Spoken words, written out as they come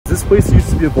This place used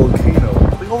to be a volcano.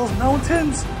 Look at all those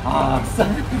mountains.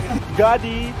 Got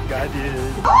it.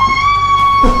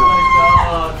 Oh my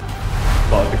god.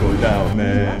 About to go down,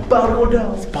 man. About to go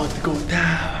down. It's about to go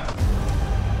down.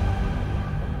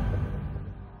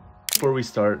 Before we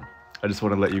start, I just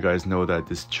want to let you guys know that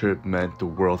this trip meant the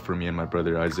world for me and my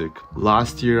brother Isaac.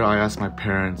 Last year, I asked my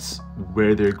parents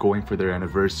where they're going for their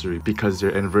anniversary because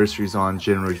their anniversary is on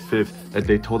January 5th, and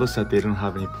they told us that they didn't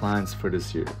have any plans for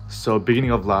this year. So beginning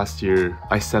of last year,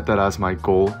 I set that as my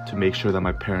goal to make sure that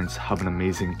my parents have an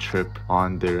amazing trip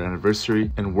on their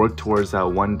anniversary and work towards that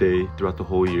one day throughout the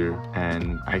whole year.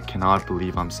 And I cannot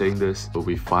believe I'm saying this, but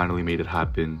we finally made it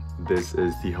happen. This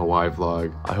is the Hawaii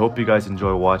vlog. I hope you guys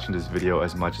enjoy watching this video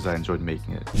as much as I enjoyed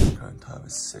making it. Current time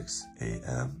is 6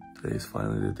 a.m. Today is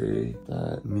finally the day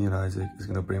that me and Isaac is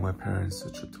gonna bring my parents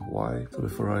a trip to Hawaii. So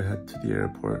before I head to the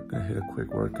airport, I'm gonna hit a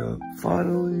quick workout.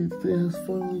 Finally, the day has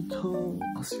finally come.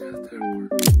 I'll see you at the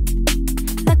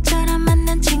airport.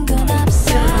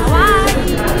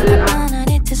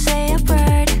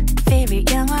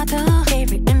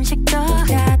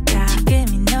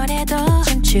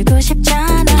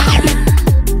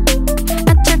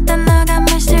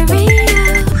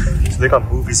 So they got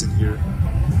movies in here.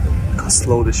 Look how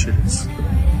slow this shit is.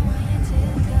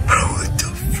 What the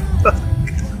fuck?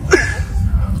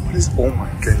 What is, oh my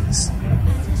goodness.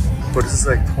 But this is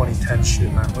like 2010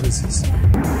 shit, man. What is this?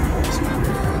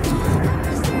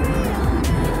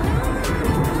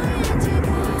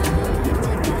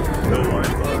 No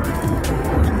Wi-Fi.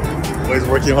 Well, he's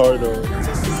working hard though.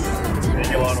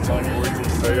 Making a lot of money, working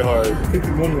very hard.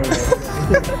 Making money right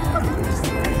now.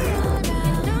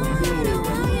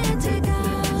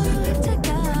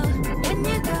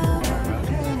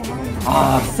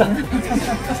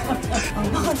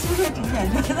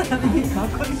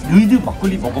 너희들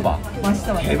막걸리 먹어봐.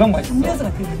 맛있어. 대박 맛있어. 음료수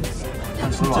같아.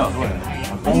 진짜.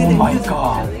 오 마이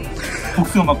갓.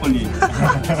 복숭아 막걸리,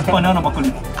 바나나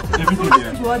막걸리,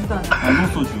 everything. 좋아하지도 않아. 알로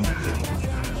소주.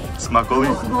 Makgeolli,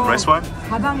 rice wine?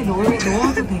 가방에 넣어도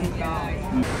되겠다.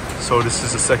 So this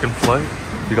is the second flight.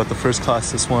 We got the first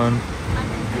class, this one.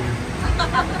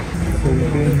 So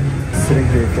we've been sitting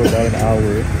here for about an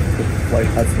hour. The flight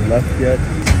hasn't left yet.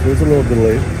 There's a little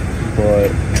delay, but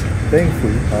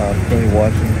thankfully, I'm currently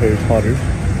watching Harry Potter.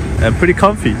 And pretty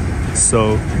comfy,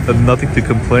 so nothing to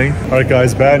complain. Alright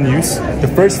guys, bad news. The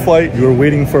first flight, we were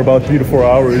waiting for about 3 to 4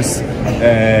 hours,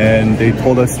 and they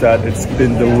told us that it's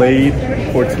been delayed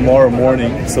for tomorrow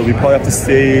morning. So we probably have to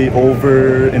stay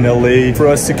over in LA for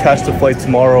us to catch the flight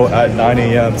tomorrow at 9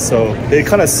 a.m. So it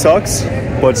kind of sucks,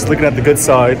 but just looking at the good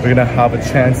side, we're gonna have a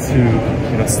chance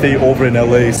to stay over in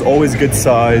LA. It's always good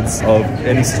sides of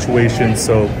any situation,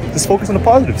 so just focus on the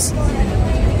positives.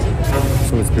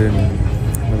 So it's been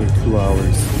another 2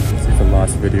 hours since the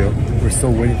last video. We're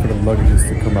still waiting for the luggages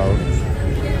to come out.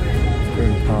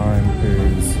 Current time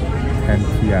is 10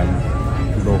 p.m.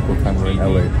 local time. We're in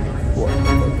LA. What the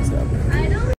fuck is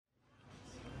happening?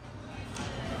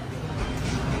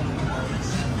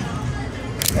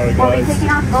 Alright guys, the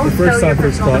first time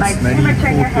first class, many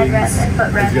cool things as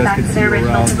you guys can see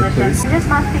around the place. This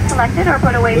must be collected or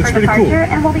put away Looks for pretty departure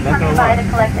cool. and will be coming by to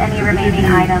collect any remaining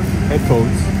items.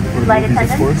 Headphones for the Flight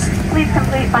movies, of course. attendants, please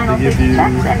complete final They give safety you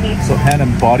checks and need so hand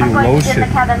and body I'm going to dim lotion. the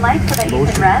cabin light so that you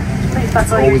Lotion. can rest. Please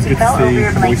buckle your always good to seatbelt over stay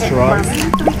your blanket and moisturized.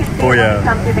 clothing so we can see Oh, when yeah. you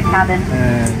come through the cabin.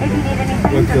 And If you need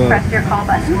anything, with just the- press your call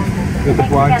button. with the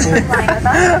Thanks again for blindfold. flying with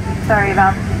us. Sorry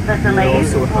about the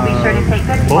delays. also We'll be sure to take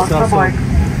good calls also have aboard. some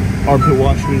armpit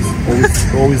washers.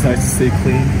 Always nice to stay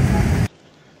clean.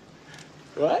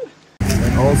 What?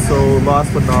 And also,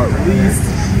 last but not least,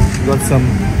 we got some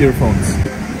earphones.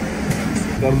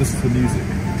 Gotta listen to the music.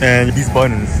 And these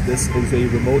buttons. This is a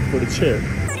remote for the chair.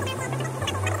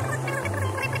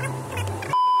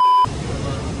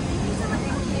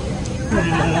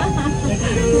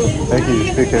 Thank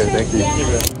you. Take care. Thank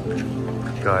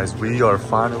you. Guys, we are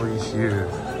finally here.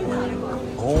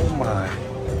 Oh my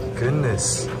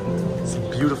goodness. It's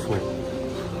beautiful.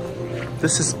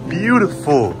 This is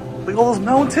beautiful. Look at all those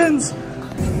mountains.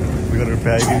 We got our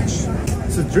baggage.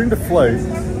 So during the flight,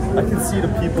 I can see the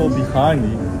people behind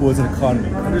me who was in economy.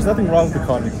 And there's nothing wrong with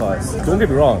economy class. Don't get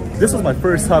me wrong. This was my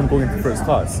first time going into first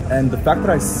class. And the fact that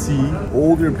I see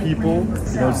older people,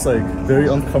 just like very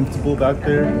uncomfortable back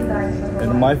there.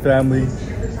 And my family,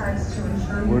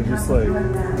 we're just like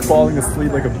falling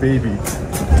asleep like a baby.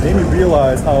 It made me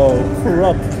realize how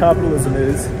corrupt capitalism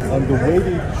is and the way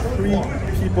they treat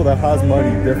people that has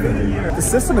money differently. The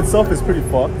system itself is pretty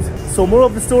fucked. So moral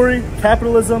of the story,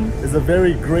 capitalism is a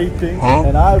very great thing.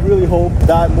 And I really hope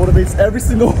that motivates every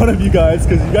single one of you guys,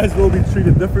 because you guys will be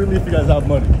treated differently if you guys have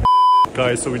money.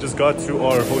 Guys, so we just got to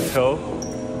our hotel.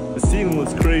 The ceiling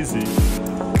looks crazy.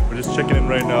 We're just checking in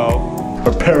right now.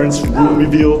 Our parents' room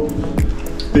reveal.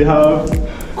 They have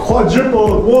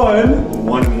quadruple 1.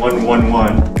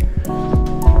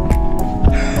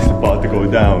 It's about to go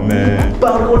down, man. It's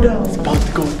about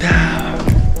to go down.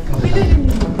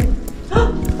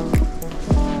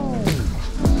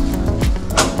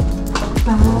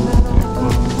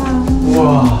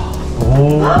 Wow.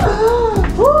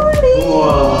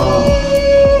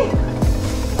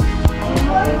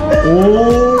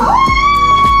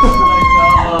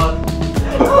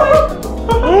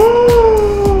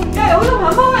 야 여기서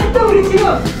밥먹으면 있다 우리 지금.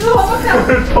 이거 밥 먹자.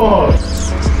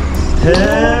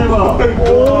 대박.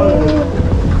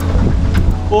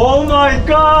 Oh my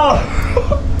god.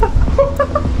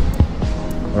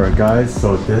 Alright guys,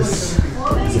 so this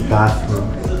is a bathroom.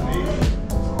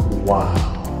 Wow.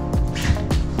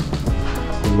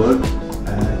 Look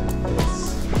at this.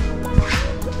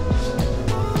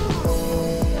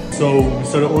 So we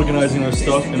started organizing our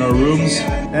stuff in our rooms,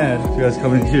 and if you guys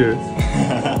come in here.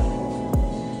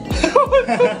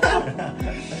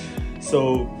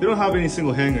 So they don't have any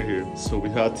single hanger here, so we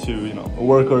had to, you know,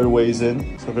 work our ways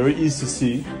in. So very easy to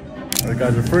see. Alright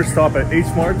guys, our first stop at H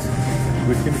Mart.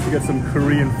 We came to get some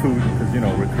Korean food because, you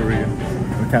know, we're Korean.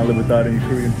 We can't live without any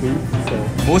Korean food. So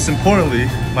most importantly,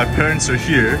 my parents are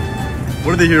here.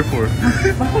 What are they here for?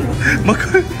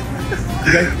 Makgeolli.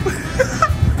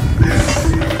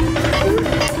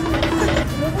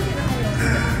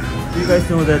 You guys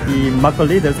know that the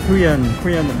makgeolli, that's Korean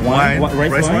wine,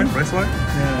 rice wine? Rice wine?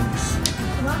 Yeah.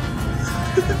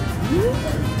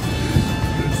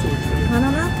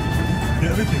 바나나?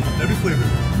 Yeah, everything, every flavor.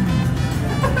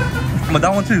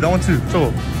 That one too, that one too.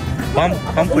 So, palm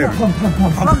flavor.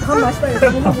 밥 맛있다 이거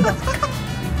먹어보자.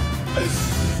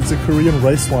 It's a Korean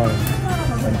rice wine,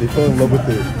 and they fell in love with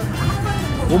it.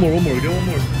 One more, get one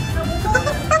more.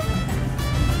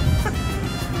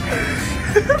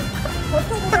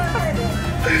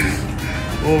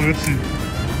 Oh, let's see.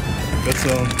 That's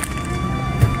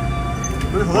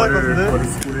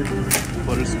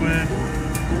butter squid.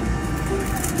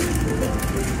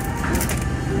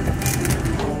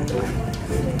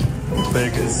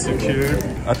 Bag is secure.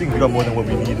 I think we got more than what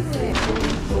we need.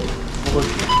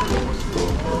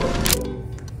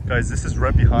 Guys, this is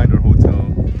right behind our hotel.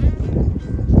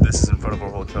 This is in front of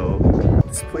our hotel.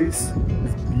 This place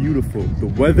is beautiful. The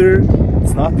weather,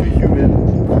 it's not too humid.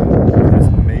 It's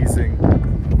amazing.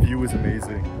 The view is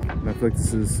amazing. And I feel like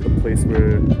this is a place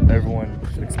where everyone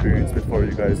should experience before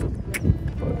you guys.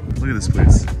 But look at this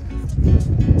place.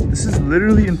 This is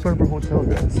literally in front of our hotel,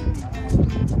 guys.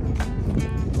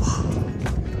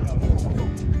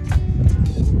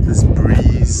 This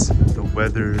breeze, the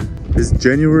weather. It's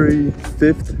January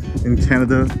 5th in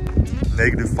Canada,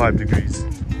 -5 degrees.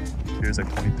 Here's like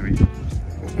 23.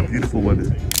 Beautiful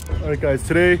weather. Alright guys,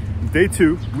 today, day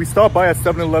 2. We stopped by at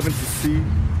 7-Eleven to see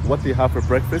what they have for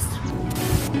breakfast.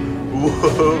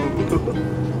 Whoa.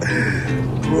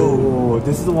 Bro,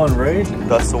 this is the one, right?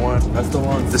 That's the one. That's the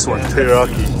one. This one,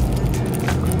 teriyaki.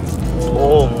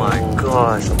 Oh my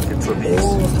gosh, I'm getting for these.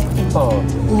 Oh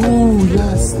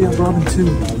yes, they have ramen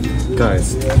too.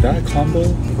 Guys, that combo,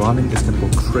 ramen is gonna go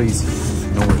crazy.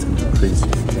 No one's gonna go crazy.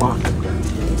 Fuck.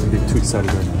 I'm getting too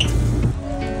excited right now.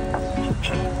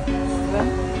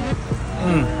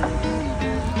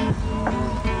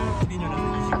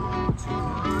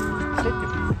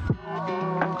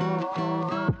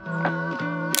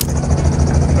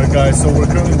 Alright guys, so we're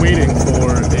currently waiting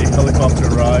for a helicopter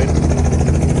ride.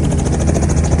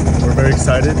 We're very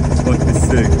excited. It's going to be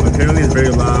sick. Apparently it's very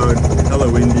loud, hella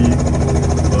windy,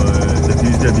 but the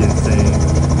view's gonna be insane.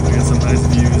 We got some nice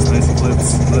views, nice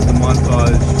clips. Let the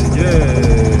montage.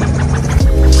 Yay!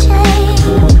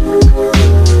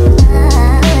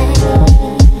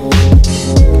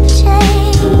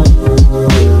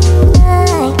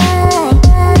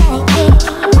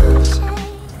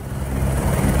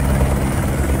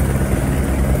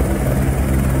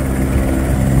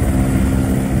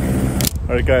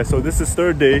 Alright guys, so this is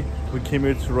third day. We came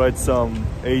here to ride some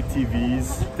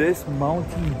ATVs. This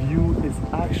mountain view is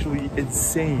actually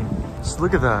insane. Just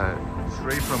look at that.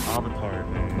 Straight from Avatar,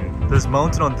 man. There's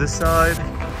mountain on this side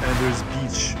and there's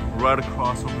beach right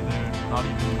across over there. Not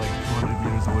even like 200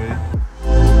 meters away.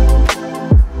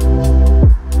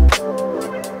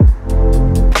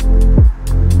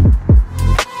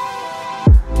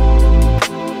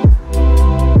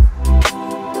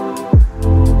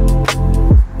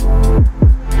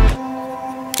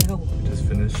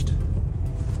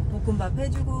 볶음밥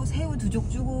해주고 새우 2족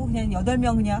주고 그냥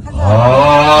 8명 그냥 한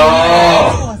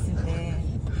사람 먹었을 때.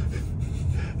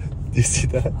 Do you see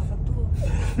that?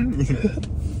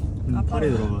 아, 팔에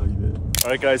들어가 입에.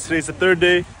 Alright guys, today's the third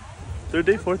day. Third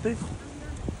day? Fourth day?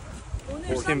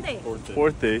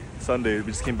 Fourth day, Sunday. We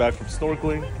just came back from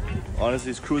snorkeling. Honestly,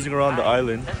 just cruising around the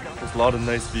island. There's a lot of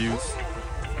nice views.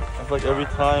 I feel like every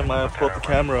time I pull up the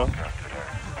camera,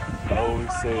 I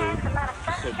always say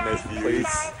this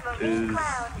place is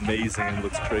amazing and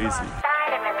looks crazy.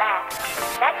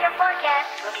 That's your forecast.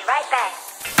 We'll be right back.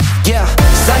 Yeah,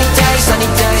 sunny days, sunny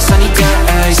days, sunny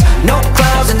days. No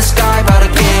clouds in the sky, about to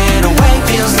get away.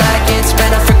 Feels like it's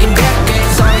been a freaking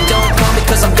decade. Sorry, don't call me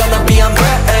cause I'm gonna be on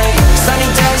break.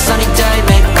 Sunny day,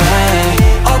 make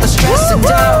way. All the stress and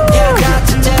doubt, yeah, not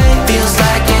today. Feels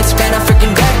like it's been a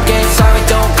freaking decade. Sorry,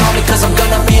 don't call me cause I'm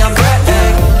gonna be on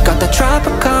break. Got the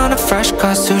Tropicana, fresh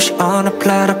cut sushi on a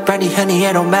platter. Brandy, Henny,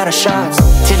 it don't matter shots.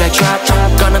 Till I drop,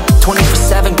 gonna be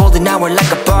 24/7, golden hour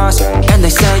like a boss. And they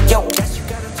say, yo,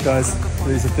 Guys,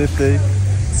 today's the fifth day.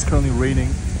 It's currently raining.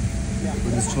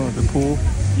 We're just chilling at the pool.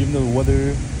 Even though the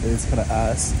weather is kind of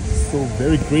ass, still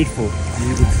very grateful to be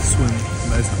able to swim in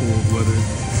nice cold weather.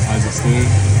 Eyes are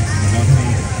closed,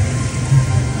 nothing.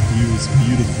 The view is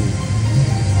beautiful.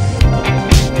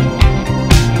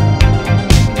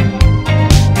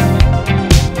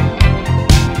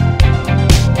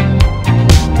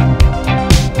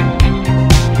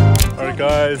 Alright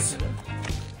guys.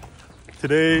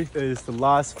 Today is the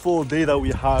last full day that we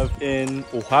have in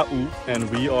Oahu, and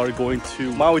we are going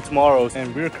to Maui tomorrow,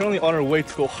 and we're currently on our way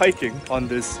to go hiking on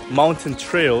this mountain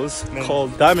trails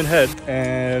called Diamond Head,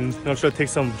 and I'm trying to take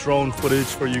some drone footage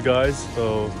for you guys.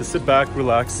 So just sit back,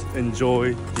 relax,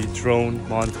 enjoy the drone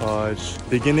montage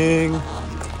beginning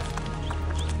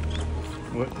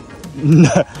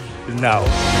now.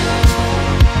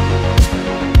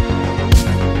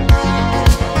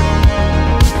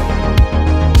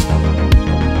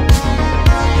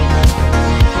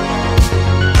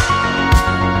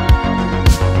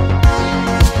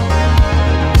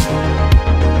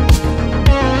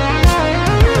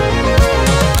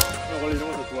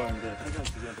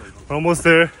 We're almost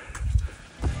there,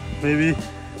 maybe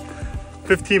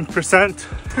 15%.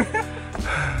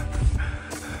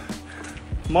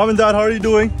 Mom and Dad, how are you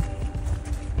doing?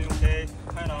 Okay,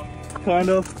 Kind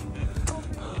of.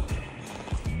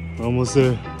 We're almost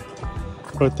there.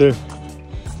 Right there.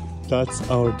 That's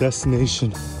our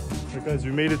destination. Alright guys,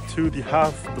 we made it to the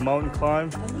half of the mountain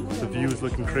climb. The view is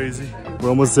looking crazy. We're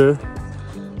almost there.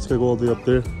 Let's go all the way up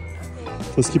there.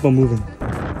 So let's keep on moving.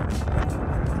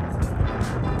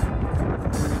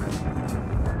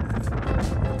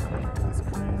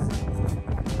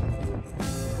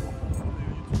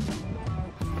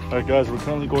 Alright guys, we're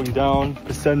currently going down,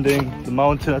 ascending the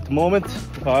mountain at the moment.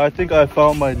 I think I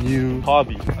found my new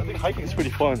hobby. I think hiking is pretty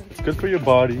fun. It's good for your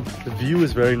body. The view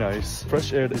is very nice.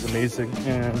 Fresh air is amazing.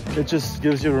 And it just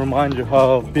gives you a reminder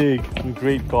how big and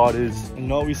great God is. And you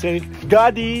know what we say?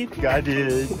 Gadi!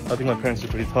 Gadi! I think my parents are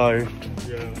pretty tired.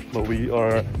 Yeah. But we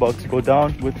are about to go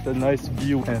down with a nice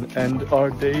view and end our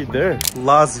day there.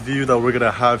 Last view that we're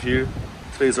gonna have here.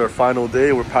 Today's our final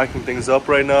day. We're packing things up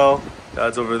right now.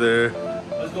 Dad's over there.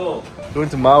 let's go. Going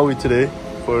to Maui today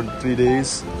for 3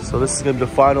 days. So this is gonna be the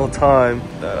final time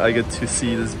that I get to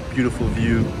see this beautiful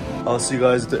view. I'll see you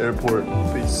guys at the airport.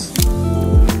 Peace.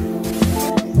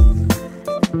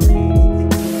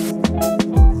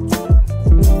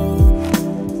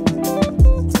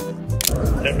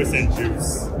 %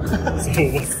 juice. So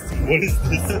what is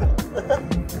this?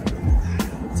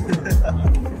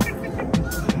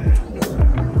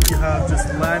 We have just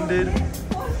landed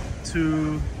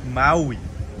to Maui.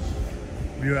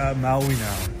 We are at Maui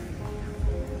now.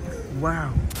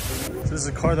 Wow. So this is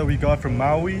a car that we got from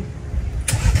Maui.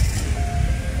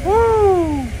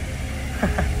 Woo!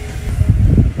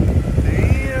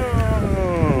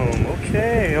 Damn.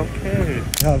 Okay, okay.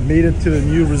 We have made it to the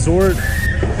new resort.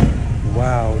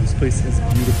 Wow, this place is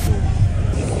beautiful.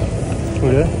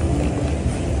 Okay.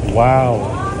 Wow.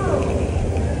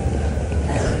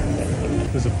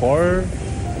 There's a bar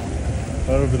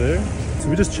right over there. So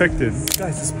we just checked in.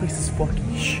 Guys, this place is fucking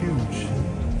huge.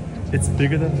 It's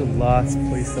bigger than the last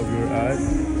place that we were at.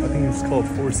 I think it's called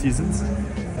Four Seasons.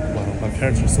 Wow, my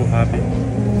parents are so happy.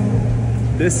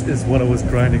 This is what I was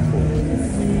grinding for.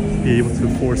 To be able to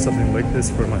afford something like this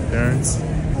for my parents.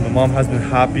 My mom has been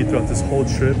happy throughout this whole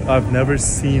trip. I've never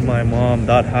seen my mom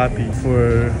that happy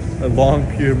for a long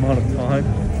period amount of time.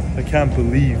 I can't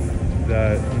believe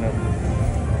that, you know,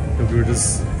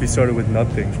 that we started with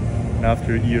nothing. And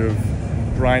after a year of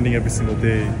grinding every single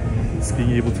day, just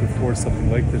being able to afford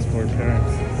something like this for our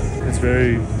parents, it's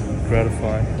very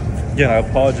gratifying. Again, I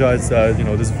apologize that, you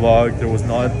know, this vlog, there was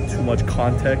not too much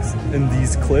context in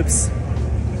these clips.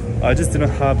 I just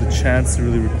didn't have the chance to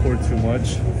really record too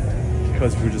much.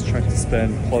 because we're just trying to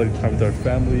spend quality time with our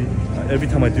family. Every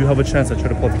time I do have a chance, I try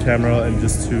to pull out the camera and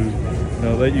just to, you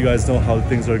know, let you guys know how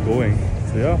things are going.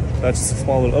 So yeah, that's just a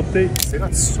small little update. They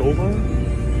got soba,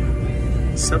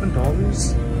 $7.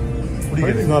 What are you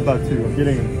getting? It's not bad too. I'm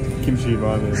getting kimchi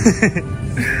ramen.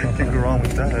 Can't go wrong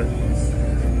with that.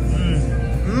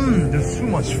 There's too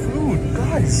much food,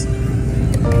 guys.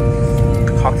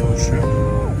 Cocktail shrimp.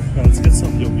 Now let's get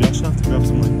some. Yo, we actually have to grab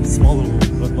some like small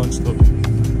little lunch stuff.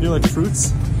 You like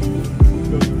fruits?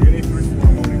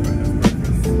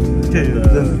 Okay,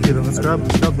 then let's grab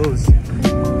those.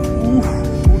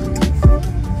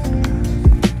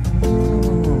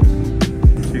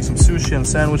 Okay, some sushi and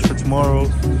sandwich for tomorrow.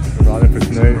 Ramen for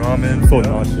tonight. Ramen. So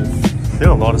nauseous. They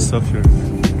have a lot of stuff here.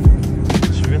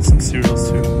 Should we get some cereals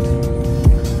too?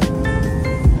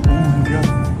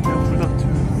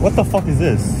 What the fuck is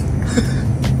this?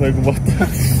 Like what the?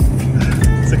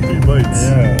 It's like 3 bites.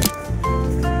 Yeah.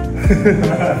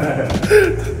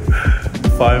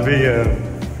 5 a.m.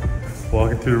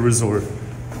 Walking through the resort.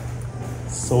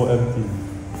 So empty.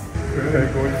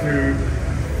 We're going to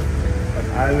an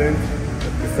island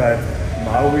beside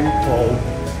Maui called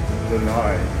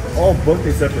Lanai. All booked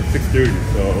except for 6:30,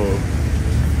 so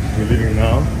we're leaving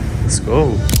now. Let's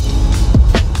go.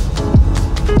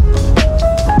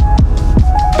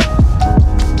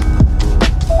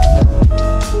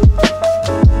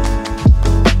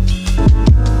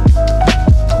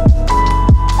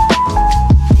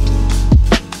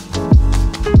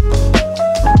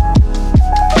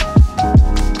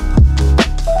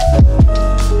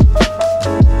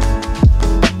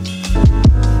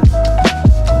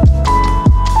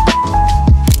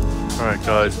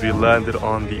 Guys, we landed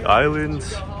on the island.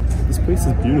 This place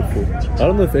is beautiful. I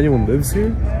don't know if anyone lives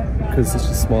here because it's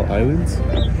just small islands.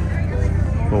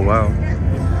 Oh wow.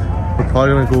 We're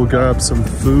probably gonna go grab some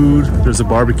food. There's a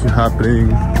barbecue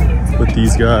happening with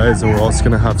these guys, and we're also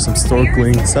gonna have some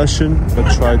snorkeling session, but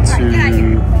try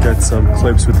to get some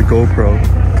clips with the GoPro.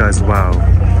 Guys, wow.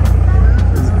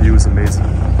 This view is amazing.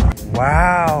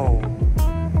 Wow.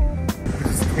 We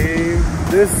just came.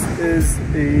 This is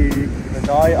a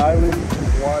Lanai Island,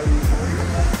 Hawaii.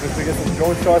 We're gonna get some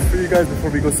drone shots for you guys before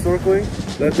we go snorkeling.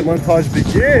 Let the montage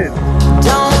begin.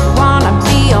 Don't wanna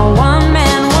be a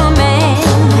one-man woman.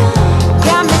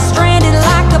 Got me stranded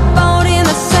like a boat in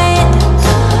the sand.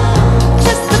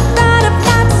 Just the thought of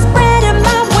not spreading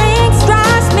my wings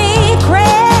drives me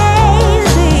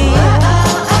crazy.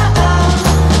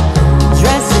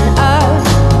 Dressing up,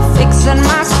 fixing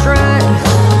my strut.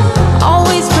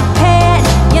 Always prepared,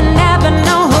 you never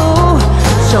know who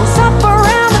shows up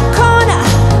around the corner.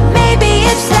 Maybe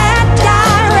it's that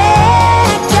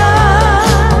director.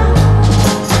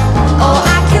 Oh,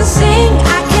 I can sing,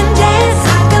 I can dance,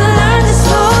 I can learn the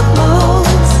smooth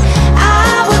moves.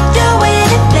 I would do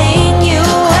anything you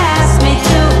ask me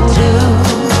to do.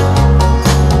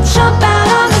 Jump out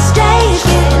on the stage,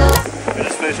 get We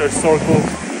just finished our snorkel.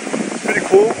 Pretty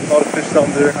cool. A lot of fish down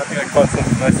there. I think I caught some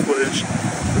nice footage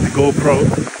with the GoPro.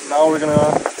 Now we're gonna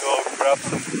go grab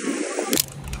some food.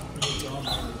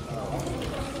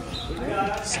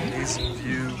 This amazing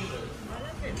view.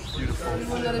 Beautiful.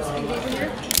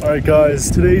 Alright guys,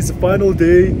 today's the final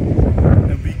day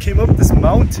and we came up this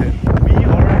mountain. We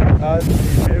are at a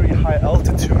very high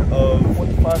altitude of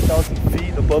 5,000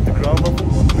 feet above the ground level.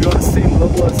 We're on the same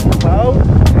level as the cloud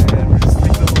and we're just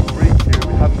taking a little break here.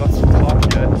 We haven't got to talk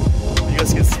yet. You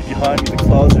guys can see behind me the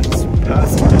clouds are just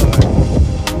passing by.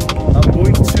 I'm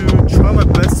going to try my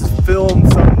best to film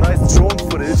some nice drone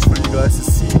footage for you guys to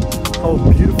see how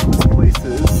beautiful this place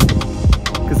is.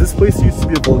 Because this place used to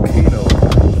be a volcano,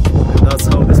 and that's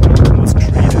how this mountain was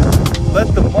created. Let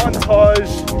the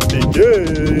montage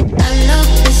begin! I know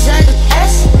it's like a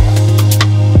S.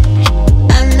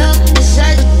 I know it's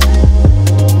like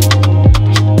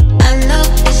I know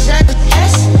it's like a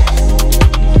S.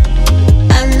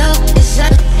 I know it's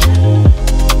like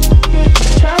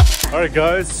Alright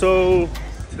guys, so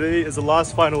today is the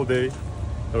last final day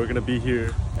that we're gonna be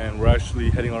here, and we're actually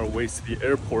heading our ways to the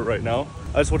airport right now.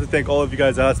 I just want to thank all of you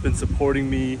guys that have been supporting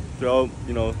me throughout,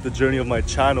 you know, the journey of my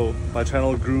channel. My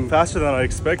channel grew faster than I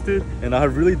expected, and I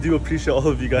really do appreciate all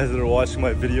of you guys that are watching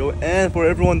my video. And for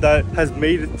everyone that has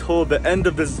made it till the end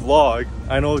of this vlog,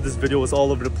 I know this video was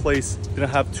all over the place,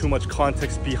 didn't have too much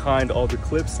context behind all the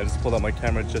clips. I just pulled out my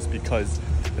camera just because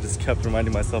I just kept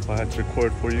reminding myself I had to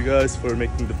record for you guys for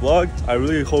making the vlog. I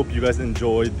really hope you guys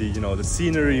enjoyed the, you know, the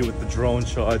scenery with the drone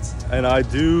shots. And I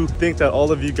do think that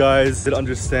all of you guys did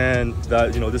understand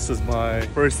that, you know, this was my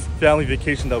first family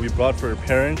vacation that we brought for our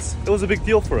parents. It was a big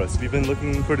deal for us. We've been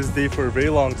looking for this day for a very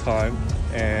long time,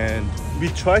 and we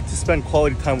tried to spend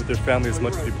quality time with their family as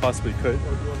much as we possibly could.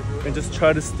 and just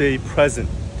try to stay present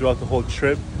throughout the whole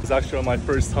trip. It's actually my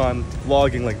first time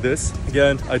vlogging like this.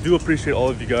 Again, I do appreciate all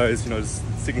of you guys, you know, just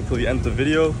sticking till the end of the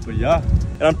video. But yeah,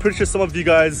 and I'm pretty sure some of you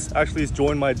guys actually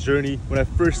joined my journey when I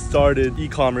first started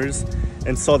e-commerce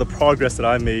and saw the progress that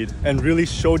I made and really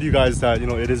showed you guys that, you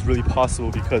know, it is really possible,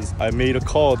 because I made a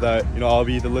call that, you know, I'll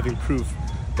be the living proof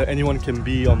that anyone can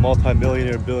be a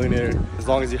multi-millionaire, billionaire, as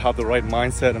long as you have the right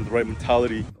mindset and the right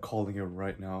mentality. I'm calling it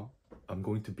right now. I'm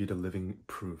going to be the living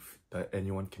proof that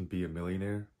anyone can be a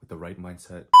millionaire with the right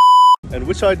mindset. And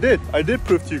which I did. I did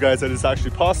prove to you guys that it's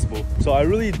actually possible. So I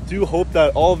really do hope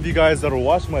that all of you guys that are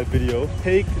watching my video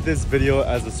take this video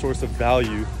as a source of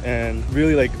value and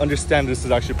really like understand this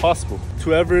is actually possible. To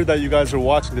whoever that you guys are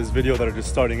watching this video that are just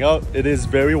starting out, it is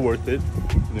very worth it.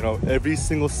 You know, every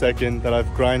single second that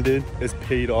I've grinded is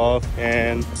paid off,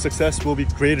 and success will be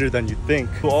greater than you think.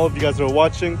 To all of you guys that are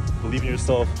watching, believe in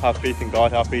yourself, have faith in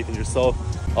God, have faith in yourself.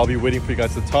 I'll be waiting for you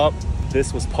guys at the top.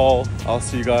 This was Paul. I'll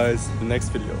see you guys in the next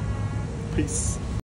video. Peace.